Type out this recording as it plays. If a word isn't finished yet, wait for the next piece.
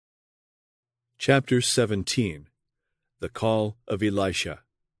Chapter 17. The Call of Elisha.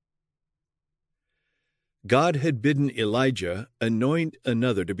 God had bidden Elijah anoint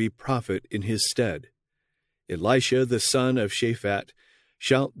another to be prophet in his stead. Elisha the son of Shaphat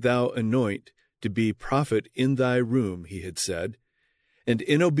shalt thou anoint to be prophet in thy room, he had said. And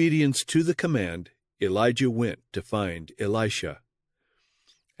in obedience to the command, Elijah went to find Elisha.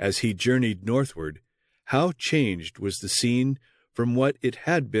 As he journeyed northward, how changed was the scene from what it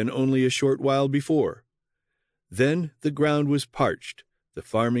had been only a short while before. Then the ground was parched, the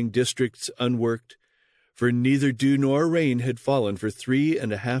farming districts unworked, for neither dew nor rain had fallen for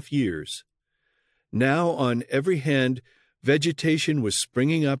 3.5 years. Now on every hand vegetation was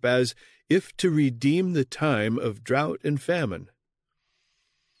springing up as if to redeem the time of drought and famine.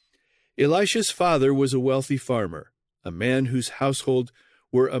 Elisha's father was a wealthy farmer, a man whose household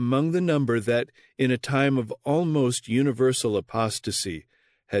were among the number that, in a time of almost universal apostasy,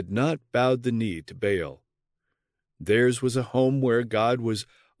 had not bowed the knee to Baal. Theirs was a home where God was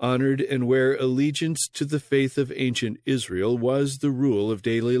honored and where allegiance to the faith of ancient Israel was the rule of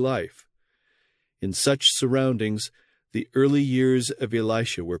daily life. In such surroundings, the early years of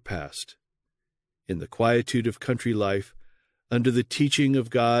Elisha were passed. In the quietude of country life, under the teaching of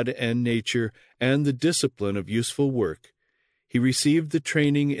God and nature and the discipline of useful work, he received the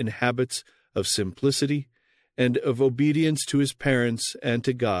training in habits of simplicity and of obedience to his parents and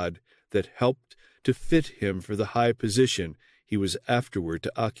to God that helped to fit him for the high position he was afterward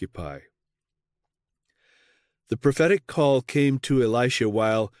to occupy. The prophetic call came to Elisha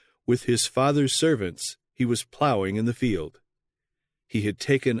while, with his father's servants, he was plowing in the field. He had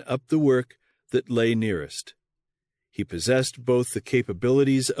taken up the work that lay nearest. He possessed both the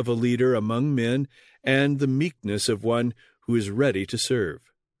capabilities of a leader among men and the meekness of one who is ready to serve.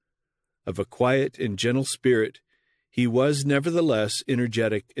 Of a quiet and gentle spirit, he was nevertheless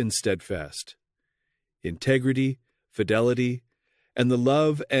energetic and steadfast. Integrity, fidelity, and the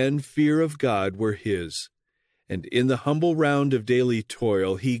love and fear of God were his, and in the humble round of daily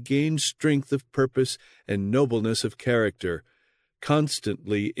toil he gained strength of purpose and nobleness of character,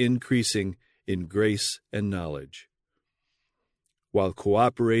 constantly increasing in grace and knowledge. While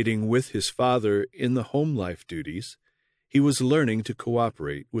cooperating with his father in the home life duties, he was learning to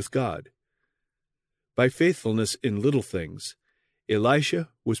cooperate with God. By faithfulness in little things, Elisha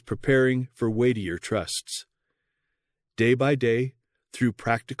was preparing for weightier trusts. Day by day, through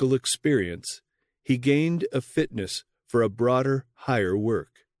practical experience, he gained a fitness for a broader, higher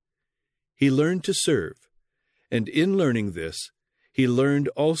work. He learned to serve, and in learning this, he learned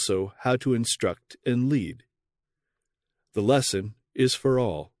also how to instruct and lead. The lesson is for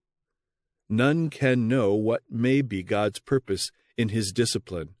all. None can know what may be God's purpose in his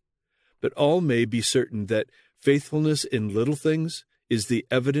discipline, but all may be certain that faithfulness in little things is the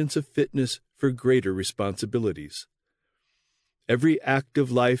evidence of fitness for greater responsibilities. Every act of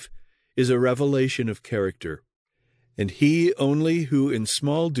life is a revelation of character, and he only who in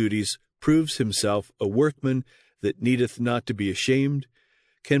small duties proves himself a workman that needeth not to be ashamed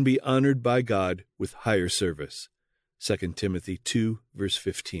can be honored by God with higher service. 2 Timothy 2, verse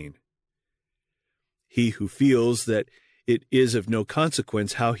 15. He who feels that it is of no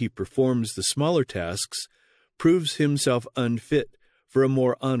consequence how he performs the smaller tasks proves himself unfit for a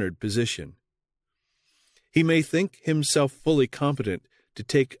more honored position. He may think himself fully competent to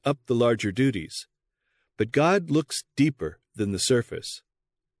take up the larger duties, but God looks deeper than the surface.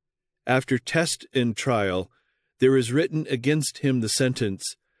 After test and trial, there is written against him the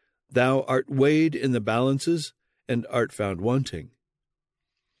sentence, "Thou art weighed in the balances, and art found wanting."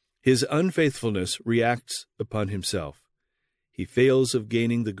 His unfaithfulness reacts upon himself. He fails of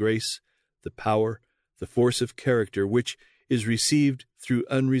gaining the grace, the power, the force of character which is received through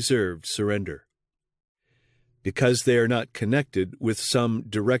unreserved surrender. Because they are not connected with some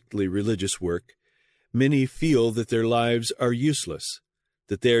directly religious work, many feel that their lives are useless,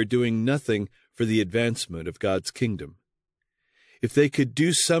 that they are doing nothing for the advancement of God's kingdom. If they could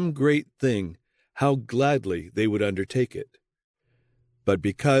do some great thing, how gladly they would undertake it. But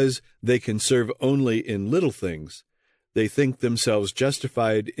because they can serve only in little things, they think themselves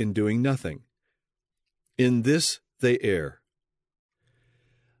justified in doing nothing. In this they err.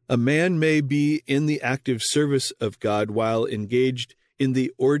 A man may be in the active service of God while engaged in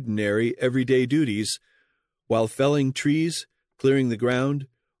the ordinary everyday duties, while felling trees, clearing the ground,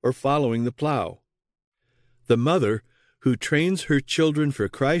 or following the plow. The mother who trains her children for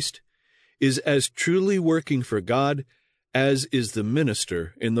Christ is as truly working for God as is the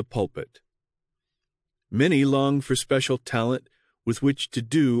minister in the pulpit. Many long for special talent with which to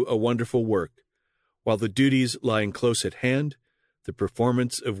do a wonderful work, while the duties lying close at hand, the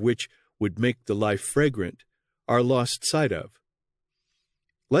performance of which would make the life fragrant are lost sight of.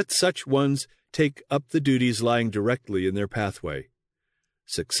 Let such ones take up the duties lying directly in their pathway.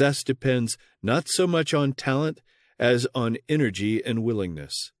 Success depends not so much on talent as on energy and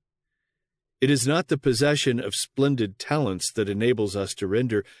willingness. It is not the possession of splendid talents that enables us to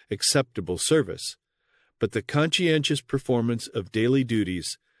render acceptable service, but the conscientious performance of daily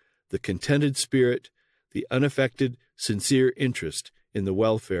duties, the contented spirit, the unaffected, sincere interest in the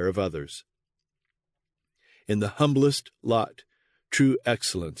welfare of others. In the humblest lot, true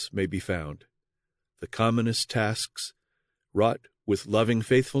excellence may be found. The commonest tasks, wrought with loving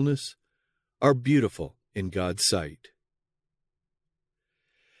faithfulness, are beautiful in God's sight.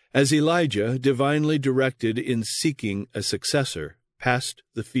 As Elijah, divinely directed in seeking a successor, passed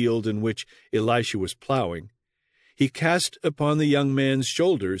the field in which Elisha was plowing, he cast upon the young man's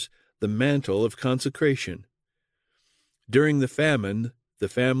shoulders the mantle of consecration. During the famine, the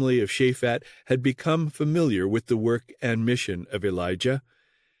family of Shaphat had become familiar with the work and mission of Elijah,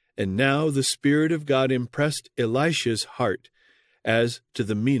 and now the Spirit of God impressed Elisha's heart as to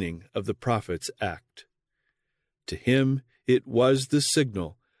the meaning of the prophet's act. To him it was the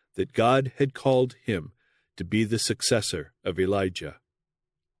signal that God had called him to be the successor of Elijah.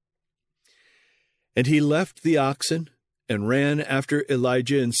 And he left the oxen and ran after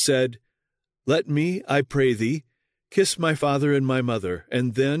Elijah and said, "Let me, I pray thee, kiss my father and my mother,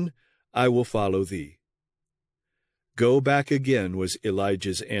 and then I will follow thee." "Go back again," was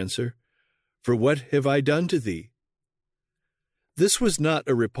Elijah's answer, "for what have I done to thee?" This was not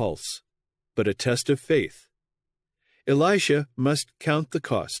a repulse, but a test of faith. Elisha must count the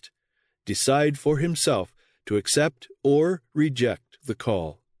cost, decide for himself to accept or reject the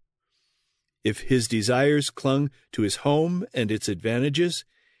call. If his desires clung to his home and its advantages,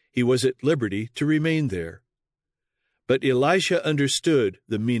 he was at liberty to remain there. But Elisha understood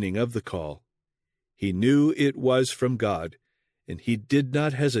the meaning of the call. He knew it was from God, and he did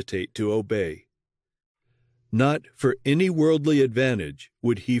not hesitate to obey. Not for any worldly advantage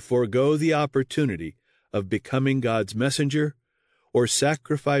would he forego the opportunity of becoming God's messenger or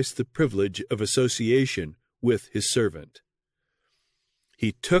sacrifice the privilege of association with his servant.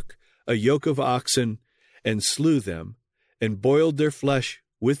 He took a yoke of oxen and slew them, and boiled their flesh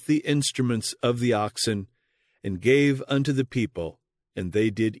with the instruments of the oxen, and gave unto the people, and they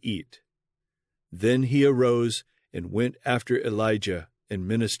did eat. Then he arose and went after Elijah and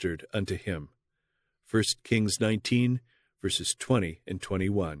ministered unto him. 1 Kings 19, verses 20 and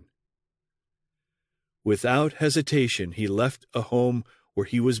 21. Without hesitation he left a home where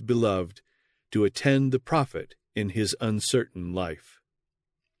he was beloved to attend the prophet in his uncertain life.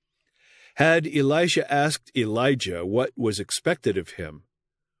 Had Elisha asked Elijah what was expected of him,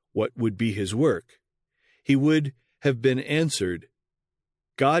 what would be his work, he would have been answered,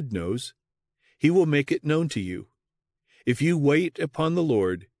 "God knows. He will make it known to you. If you wait upon the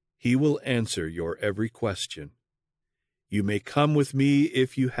Lord, he will answer your every question. You may come with me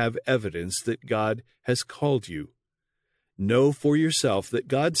if you have evidence that God has called you. Know for yourself that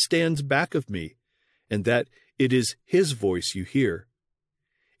God stands back of me, and that it is his voice you hear.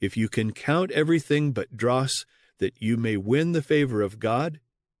 If you can count everything but dross that you may win the favor of God,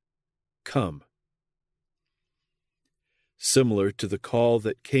 come." Similar to the call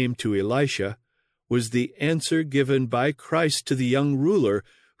that came to Elisha was the answer given by Christ to the young ruler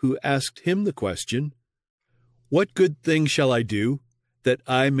who asked him the question, "What good thing shall I do, that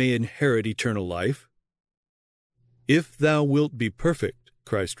I may inherit eternal life?" "If thou wilt be perfect,"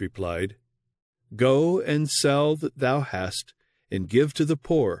 Christ replied, "go and sell that thou hast, and give to the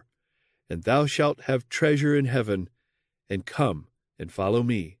poor, and thou shalt have treasure in heaven, and come and follow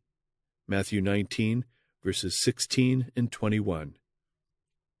me." Matthew 19, verses 16 and 21.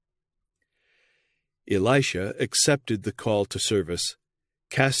 Elisha accepted the call to service,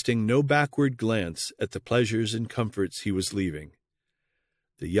 casting no backward glance at the pleasures and comforts he was leaving.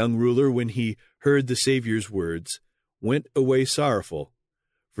 The young ruler, when he heard the Savior's words, went away sorrowful,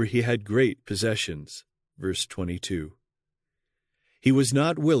 for he had great possessions. Verse 22. He was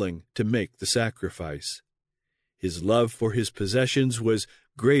not willing to make the sacrifice. His love for his possessions was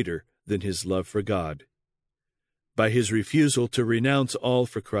greater than his love for God. By his refusal to renounce all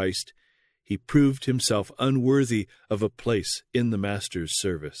for Christ, he proved himself unworthy of a place in the Master's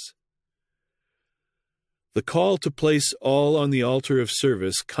service. The call to place all on the altar of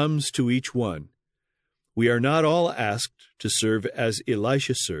service comes to each one. We are not all asked to serve as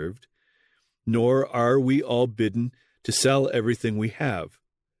Elisha served, nor are we all bidden to sell everything we have.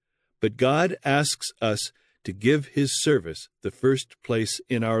 But God asks us to give his service the first place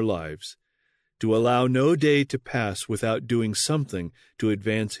in our lives, to allow no day to pass without doing something to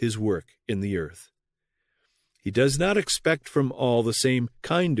advance his work in the earth. He does not expect from all the same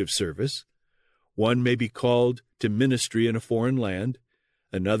kind of service. One may be called to ministry in a foreign land.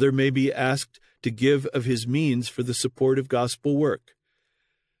 Another may be asked to give of his means for the support of gospel work.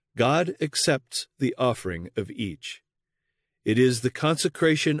 God accepts the offering of each. It is the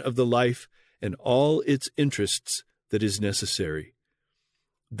consecration of the life and all its interests that is necessary.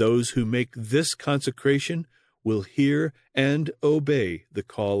 Those who make this consecration will hear and obey the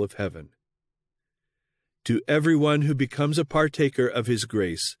call of heaven. To everyone who becomes a partaker of his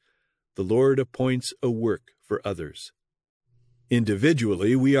grace, the Lord appoints a work for others.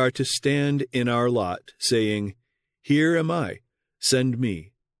 Individually, we are to stand in our lot, saying, "Here am I, send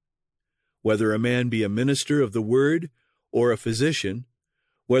me." Whether a man be a minister of the word or a physician,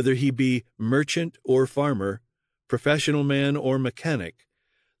 whether he be merchant or farmer, professional man or mechanic,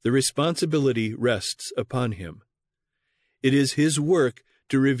 the responsibility rests upon him. It is his work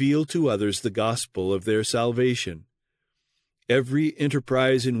to reveal to others the gospel of their salvation. Every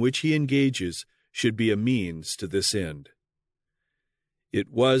enterprise in which he engages should be a means to this end. It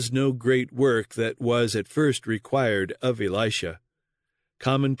was no great work that was at first required of Elisha.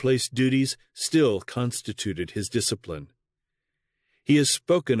 Commonplace duties still constituted his discipline. He is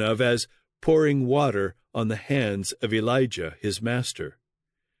spoken of as pouring water on the hands of Elijah, his master.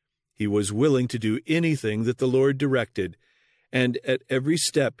 He was willing to do anything that the Lord directed, and at every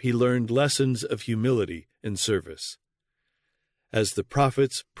step he learned lessons of humility and service. As the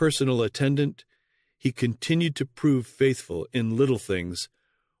prophet's personal attendant, he continued to prove faithful in little things,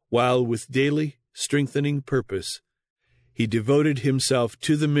 while with daily strengthening purpose, he devoted himself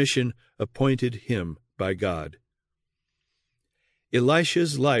to the mission appointed him by God.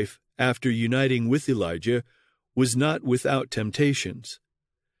 Elisha's life after uniting with Elijah was not without temptations.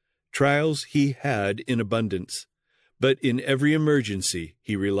 Trials he had in abundance, but in every emergency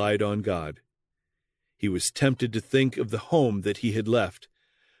he relied on God. He was tempted to think of the home that he had left,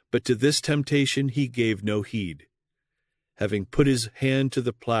 but to this temptation he gave no heed. Having put his hand to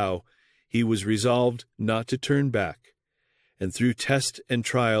the plow, he was resolved not to turn back, and through test and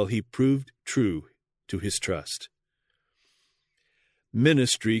trial he proved true to his trust.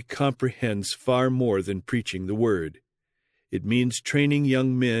 Ministry comprehends far more than preaching the word. It means training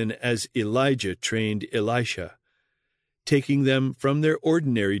young men as Elijah trained Elisha, taking them from their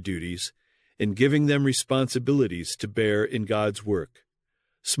ordinary duties and giving them responsibilities to bear in God's work.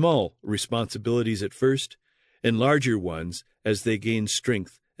 Small responsibilities at first, and larger ones as they gain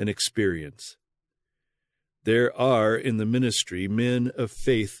strength and experience. There are in the ministry men of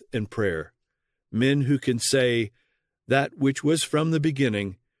faith and prayer, men who can say, "That which was from the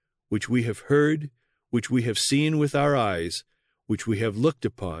beginning, which we have heard, which we have seen with our eyes, which we have looked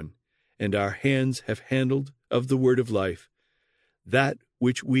upon, and our hands have handled of the word of life, that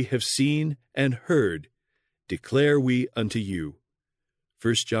which we have seen and heard, declare we unto you."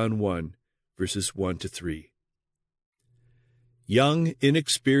 1 John 1, verses 1-3. Young,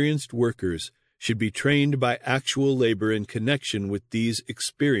 inexperienced workers should be trained by actual labor in connection with these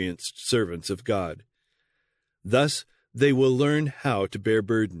experienced servants of God. Thus, they will learn how to bear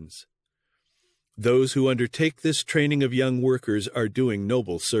burdens. Those who undertake this training of young workers are doing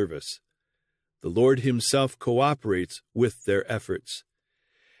noble service. The Lord himself cooperates with their efforts.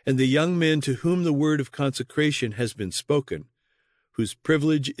 And the young men to whom the word of consecration has been spoken, whose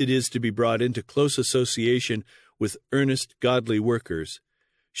privilege it is to be brought into close association with earnest, godly workers,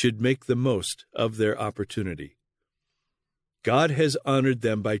 should make the most of their opportunity. God has honored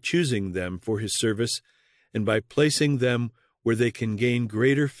them by choosing them for his service and by placing them where they can gain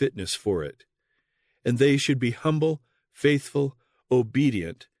greater fitness for it. And they should be humble, faithful,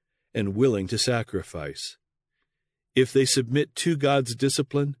 obedient, and willing to sacrifice. If they submit to God's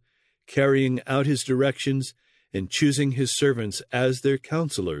discipline, carrying out his directions, and choosing his servants as their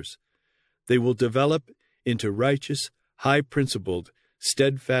counselors, they will develop into righteous, high-principled,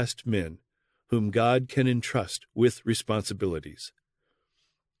 steadfast men whom God can entrust with responsibilities.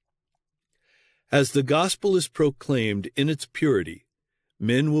 As the gospel is proclaimed in its purity,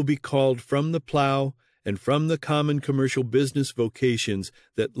 men will be called from the plow and from the common commercial business vocations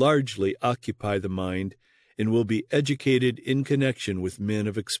that largely occupy the mind, and will be educated in connection with men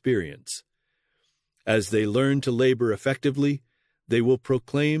of experience. As they learn to labor effectively, they will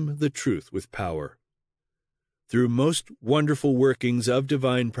proclaim the truth with power. Through most wonderful workings of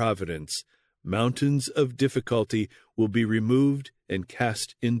divine providence, mountains of difficulty will be removed and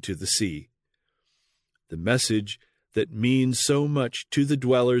cast into the sea. The message that means so much to the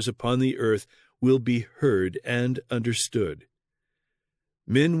dwellers upon the earth will be heard and understood.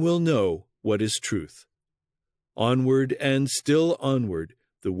 Men will know what is truth. Onward and still onward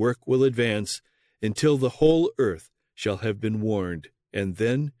the work will advance until the whole earth shall have been warned, and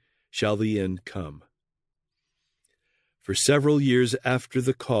then shall the end come. For several years after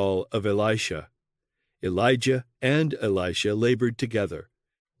the call of Elisha, Elijah and Elisha labored together,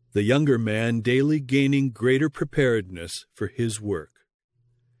 the younger man daily gaining greater preparedness for his work.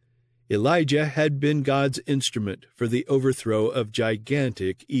 Elijah had been God's instrument for the overthrow of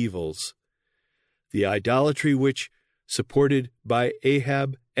gigantic evils. The idolatry which, supported by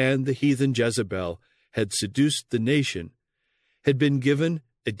Ahab and the heathen Jezebel, had seduced the nation, had been given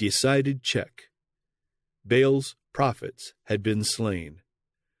a decided check. Baal's prophets had been slain.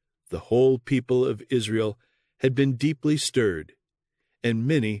 The whole people of Israel had been deeply stirred, and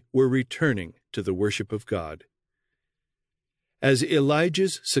many were returning to the worship of God. As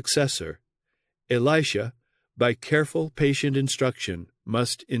Elijah's successor, Elisha, by careful, patient instruction,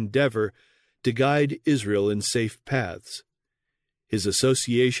 must endeavor to guide Israel in safe paths. His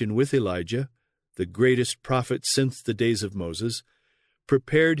association with Elijah, the greatest prophet since the days of Moses,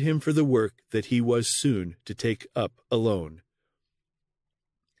 prepared him for the work that he was soon to take up alone.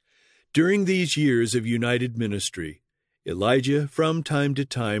 During these years of united ministry, Elijah from time to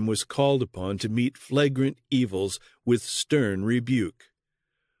time was called upon to meet flagrant evils with stern rebuke.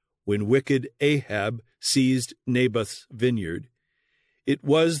 When wicked Ahab seized Naboth's vineyard, it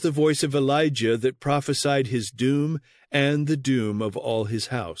was the voice of Elijah that prophesied his doom and the doom of all his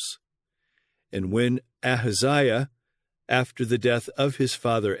house. And when Ahaziah, after the death of his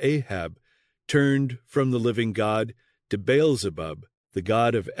father Ahab, turned from the living God to Baalzebub, the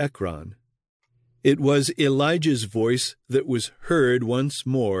god of Ekron, it was Elijah's voice that was heard once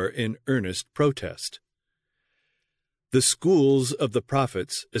more in earnest protest. The schools of the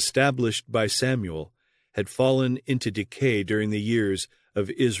prophets established by Samuel had fallen into decay during the years of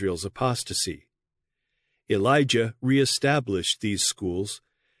Israel's apostasy. Elijah reestablished these schools,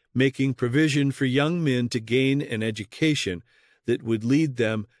 making provision for young men to gain an education that would lead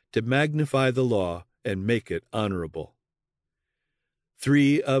them to magnify the law and make it honorable.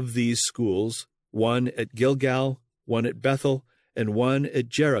 3 of these schools, one at Gilgal, one at Bethel, and one at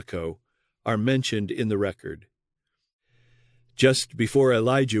Jericho, are mentioned in the record. Just before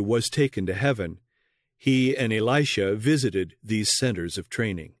Elijah was taken to heaven, he and Elisha visited these centers of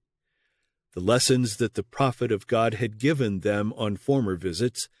training. The lessons that the prophet of God had given them on former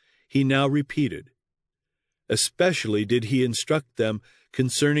visits, he now repeated. Especially did he instruct them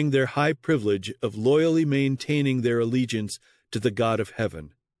concerning their high privilege of loyally maintaining their allegiance to the God of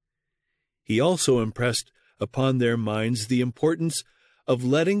heaven. He also impressed upon their minds the importance of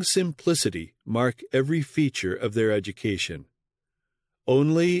letting simplicity mark every feature of their education.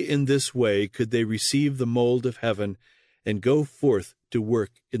 Only in this way could they receive the mold of heaven and go forth to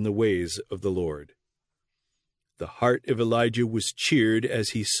work in the ways of the Lord. The heart of Elijah was cheered as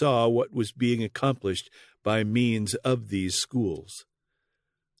he saw what was being accomplished by means of these schools.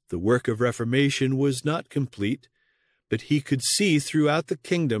 The work of reformation was not complete, but he could see throughout the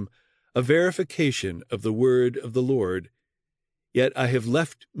kingdom a verification of the word of the Lord. Yet I have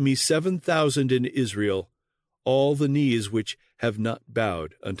left me 7,000 in Israel, all the knees which have not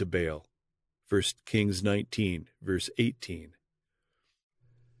bowed unto Baal. 1 Kings 19, verse 18.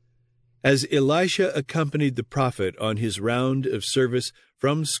 As Elisha accompanied the prophet on his round of service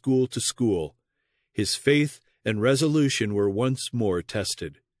from school to school, his faith and resolution were once more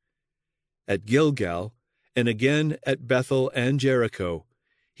tested. At Gilgal, and again at Bethel and Jericho,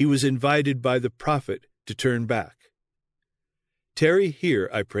 he was invited by the prophet to turn back. "Tarry here,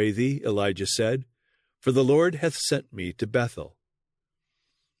 I pray thee," Elijah said, "for the Lord hath sent me to Bethel."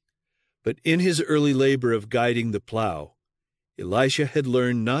 But in his early labor of guiding the plow, Elisha had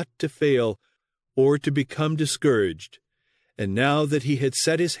learned not to fail or to become discouraged, and now that he had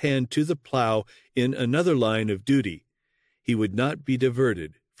set his hand to the plow in another line of duty, he would not be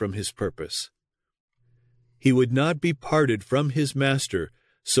diverted from his purpose. He would not be parted from his master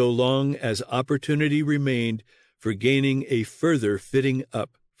so long as opportunity remained for gaining a further fitting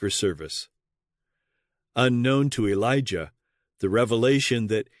up for service. Unknown to Elijah, the revelation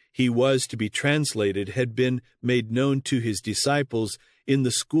that he was to be translated had been made known to his disciples in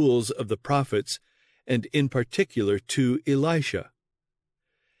the schools of the prophets, and in particular to Elisha.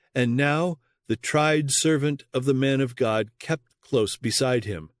 And now the tried servant of the man of God kept close beside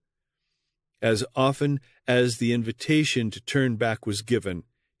him. As often as the invitation to turn back was given,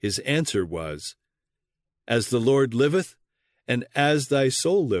 his answer was, "As the Lord liveth, and as thy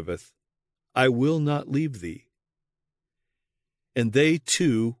soul liveth, I will not leave thee." And they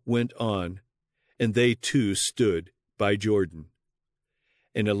too went on, and they too stood by Jordan.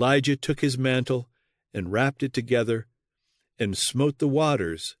 And Elijah took his mantle, and wrapped it together, and smote the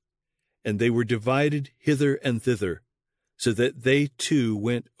waters, and they were divided hither and thither, so that they too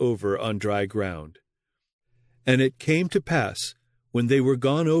went over on dry ground. And it came to pass, when they were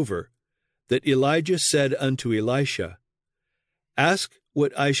gone over, that Elijah said unto Elisha, Ask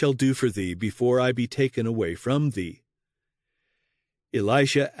what I shall do for thee before I be taken away from thee.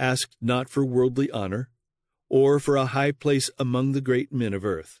 Elisha asked not for worldly honor, or for a high place among the great men of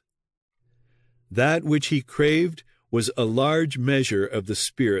earth. That which he craved was a large measure of the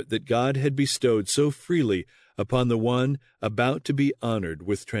Spirit that God had bestowed so freely upon the one about to be honored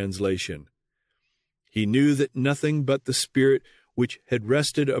with translation. He knew that nothing but the Spirit which had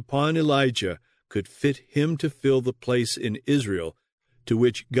rested upon Elijah could fit him to fill the place in Israel to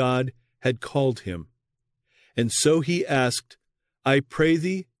which God had called him. And so he asked, I pray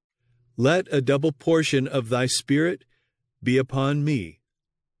thee, let a double portion of thy Spirit be upon me.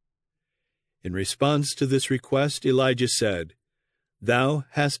 In response to this request, Elijah said, Thou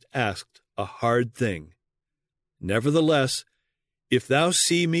hast asked a hard thing. Nevertheless, if thou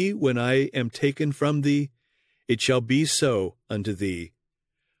see me when I am taken from thee, it shall be so unto thee.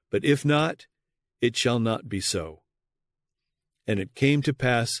 But if not, it shall not be so. And it came to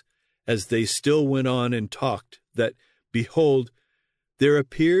pass, as they still went on and talked, that, behold, there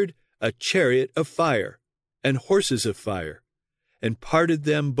appeared a chariot of fire, and horses of fire, and parted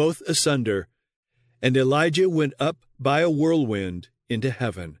them both asunder, and Elijah went up by a whirlwind into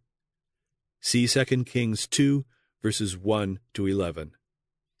heaven. See 2 Kings 2, verses 1 to 11.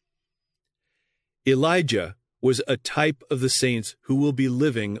 Elijah was a type of the saints who will be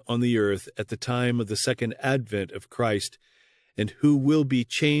living on the earth at the time of the second advent of Christ, and who will be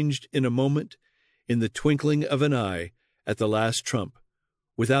changed in a moment, in the twinkling of an eye, at the last trump,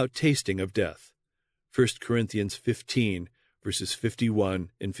 without tasting of death. 1 Corinthians 15, verses 51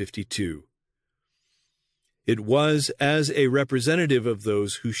 and 52. It was as a representative of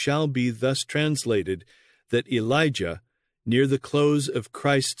those who shall be thus translated that Elijah, near the close of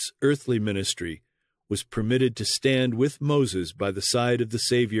Christ's earthly ministry, was permitted to stand with Moses by the side of the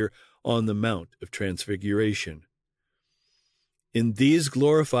Savior on the Mount of Transfiguration. In these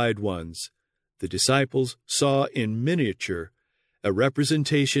glorified ones, the disciples saw in miniature a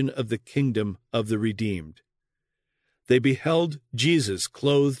representation of the kingdom of the redeemed. They beheld Jesus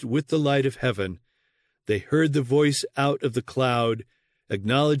clothed with the light of heaven. They heard the voice out of the cloud,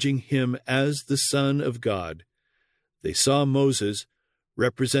 acknowledging him as the Son of God. They saw Moses,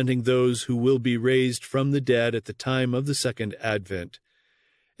 representing those who will be raised from the dead at the time of the second advent.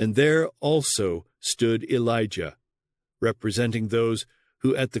 And there also stood Elijah, representing those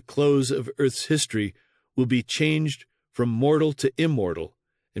who at the close of earth's history will be changed from mortal to immortal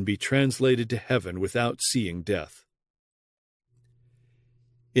and be translated to heaven without seeing death.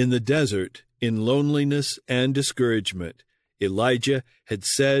 In the desert, in loneliness and discouragement, Elijah had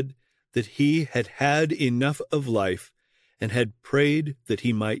said that he had had enough of life and had prayed that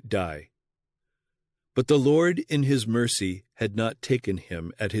he might die. But the Lord in his mercy had not taken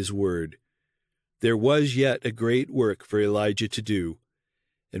him at his word. There was yet a great work for Elijah to do,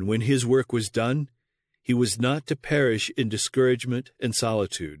 and when his work was done, he was not to perish in discouragement and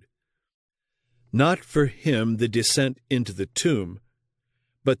solitude. Not for him the descent into the tomb,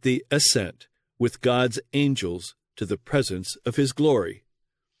 but the ascent with God's angels to the presence of his glory.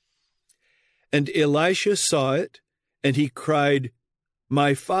 And Elisha saw it, and he cried,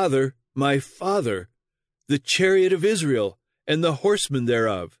 My father, the chariot of Israel, and the horsemen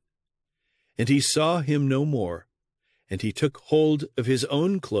thereof. And he saw him no more, and he took hold of his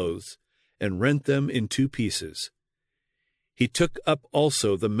own clothes, and rent them in two pieces. He took up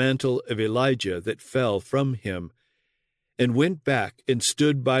also the mantle of Elijah that fell from him, and went back and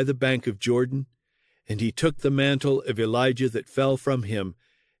stood by the bank of Jordan, and he took the mantle of Elijah that fell from him,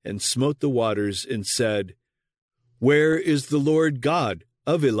 and smote the waters, and said, Where is the Lord God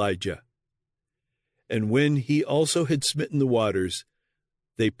of Elijah? And when he also had smitten the waters,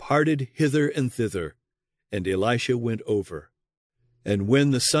 they parted hither and thither, and Elisha went over. And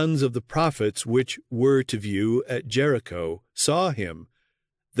when the sons of the prophets which were to view at Jericho saw him,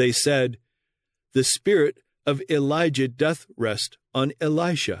 they said, The spirit of Elijah doth rest on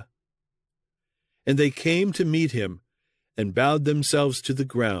Elisha. And they came to meet him, and bowed themselves to the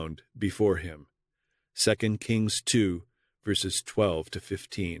ground before him. 2 Kings 2, verses 12 to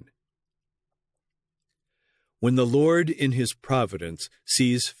 15. When the Lord in his providence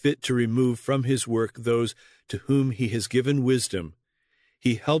sees fit to remove from his work those to whom he has given wisdom,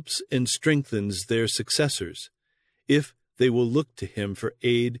 he helps and strengthens their successors, if they will look to him for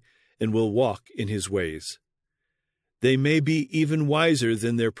aid and will walk in his ways. They may be even wiser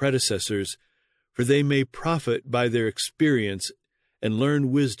than their predecessors, for they may profit by their experience and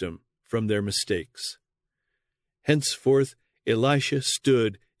learn wisdom from their mistakes. Henceforth Elisha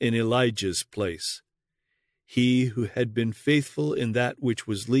stood in Elijah's place. He who had been faithful in that which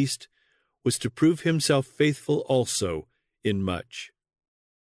was least was to prove himself faithful also in much.